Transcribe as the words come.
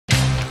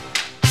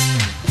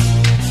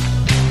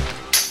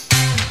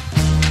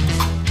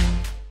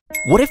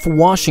What if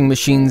washing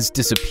machines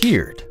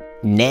disappeared?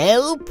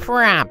 No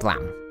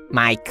problem.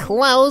 My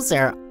clothes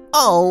are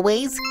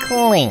always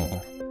clean.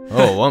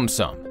 Oh,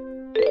 AumSum.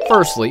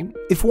 Firstly,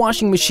 if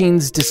washing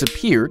machines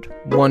disappeared,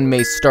 one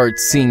may start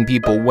seeing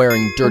people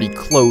wearing dirty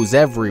clothes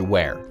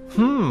everywhere.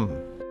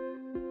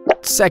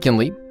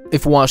 Secondly,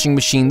 if washing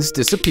machines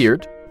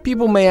disappeared,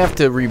 people may have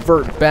to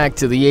revert back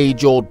to the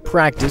age-old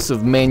practice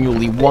of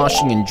manually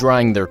washing and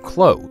drying their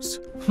clothes.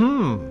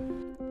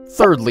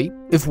 Thirdly,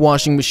 if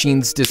washing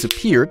machines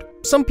disappeared,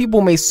 some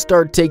people may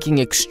start taking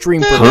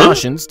extreme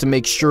precautions to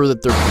make sure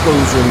that their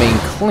clothes remain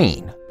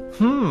clean.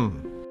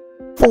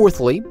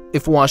 Fourthly,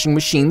 if washing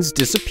machines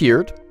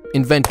disappeared,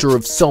 inventor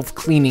of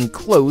self-cleaning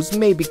clothes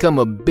may become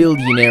a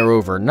billionaire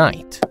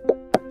overnight.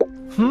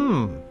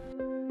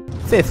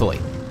 Fifthly,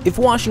 if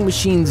washing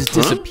machines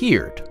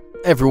disappeared,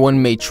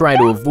 everyone may try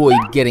to avoid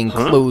getting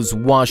clothes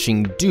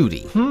washing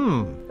duty.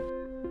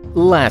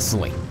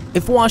 Lastly,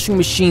 if washing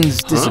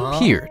machines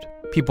disappeared,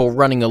 people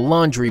running a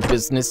laundry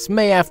business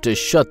may have to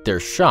shut their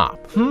shop.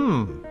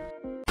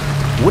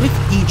 What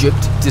if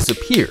Egypt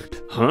disappeared?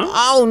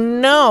 Oh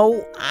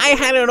no! I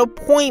had an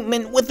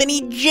appointment with an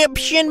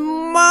Egyptian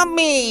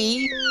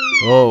mummy!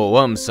 Oh,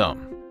 AumSum.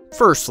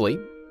 Firstly,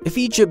 if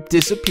Egypt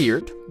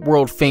disappeared,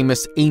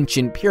 world-famous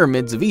ancient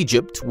pyramids of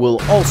Egypt will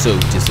also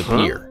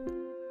disappear.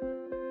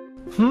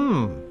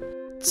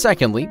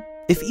 Secondly,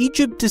 if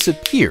Egypt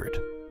disappeared,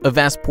 a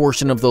vast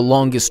portion of the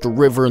longest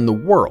river in the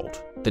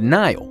world, the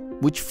Nile,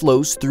 which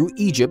flows through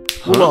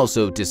Egypt, will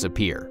also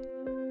disappear.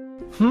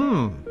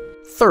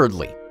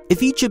 Thirdly,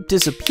 if Egypt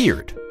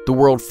disappeared, the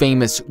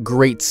world-famous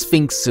Great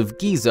Sphinx of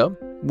Giza,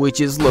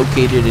 which is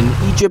located in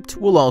Egypt,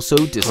 will also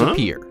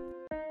disappear.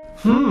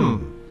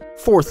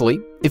 Fourthly,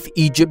 if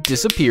Egypt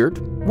disappeared,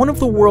 one of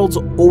the world's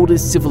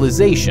oldest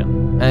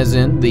civilization, as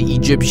in the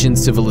Egyptian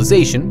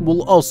civilization,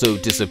 will also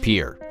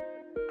disappear.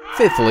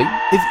 Fifthly,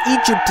 if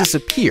Egypt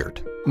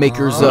disappeared,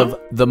 makers of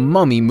the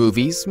Mummy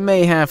movies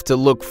may have to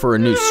look for a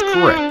new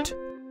script.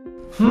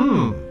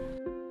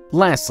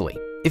 Lastly,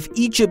 if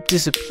Egypt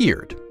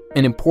disappeared,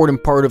 an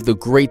important part of the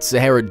Great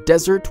Sahara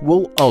Desert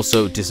will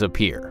also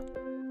disappear.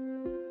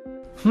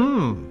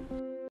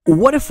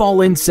 What if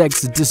all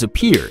insects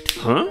disappeared?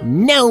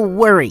 No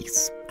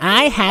worries.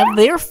 I have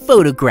their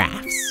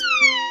photographs.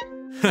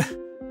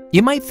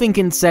 You might think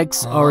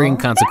insects are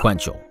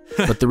inconsequential,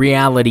 but the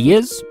reality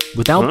is,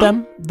 without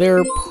them,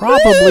 there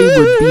probably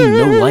would be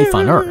no life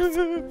on Earth.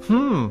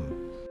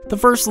 The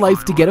first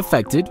life to get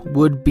affected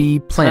would be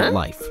plant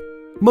life.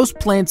 Most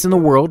plants in the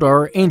world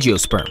are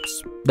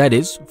angiosperms, that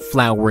is,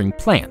 flowering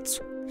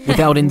plants.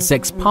 Without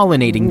insects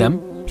pollinating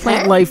them,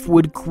 plant life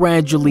would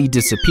gradually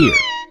disappear.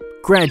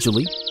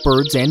 Gradually,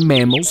 birds and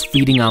mammals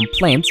feeding on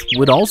plants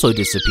would also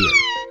disappear.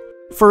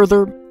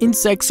 Further,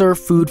 insects are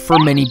food for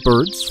many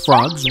birds,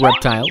 frogs,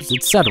 reptiles,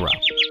 etc.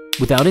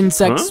 Without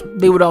insects,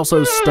 they would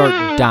also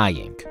start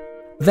dying.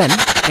 Then,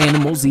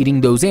 animals eating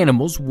those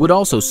animals would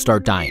also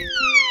start dying.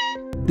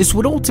 This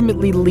would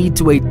ultimately lead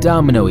to a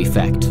domino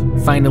effect,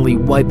 finally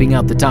wiping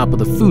out the top of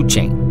the food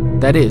chain,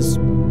 that is,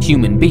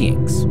 human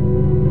beings.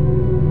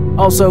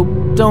 Also,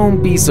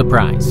 don't be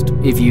surprised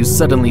if you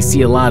suddenly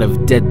see a lot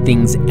of dead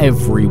things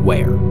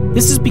everywhere.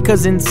 This is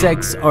because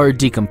insects are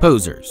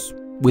decomposers.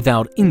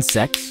 Without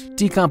insects,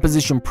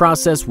 decomposition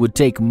process would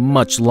take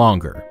much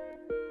longer.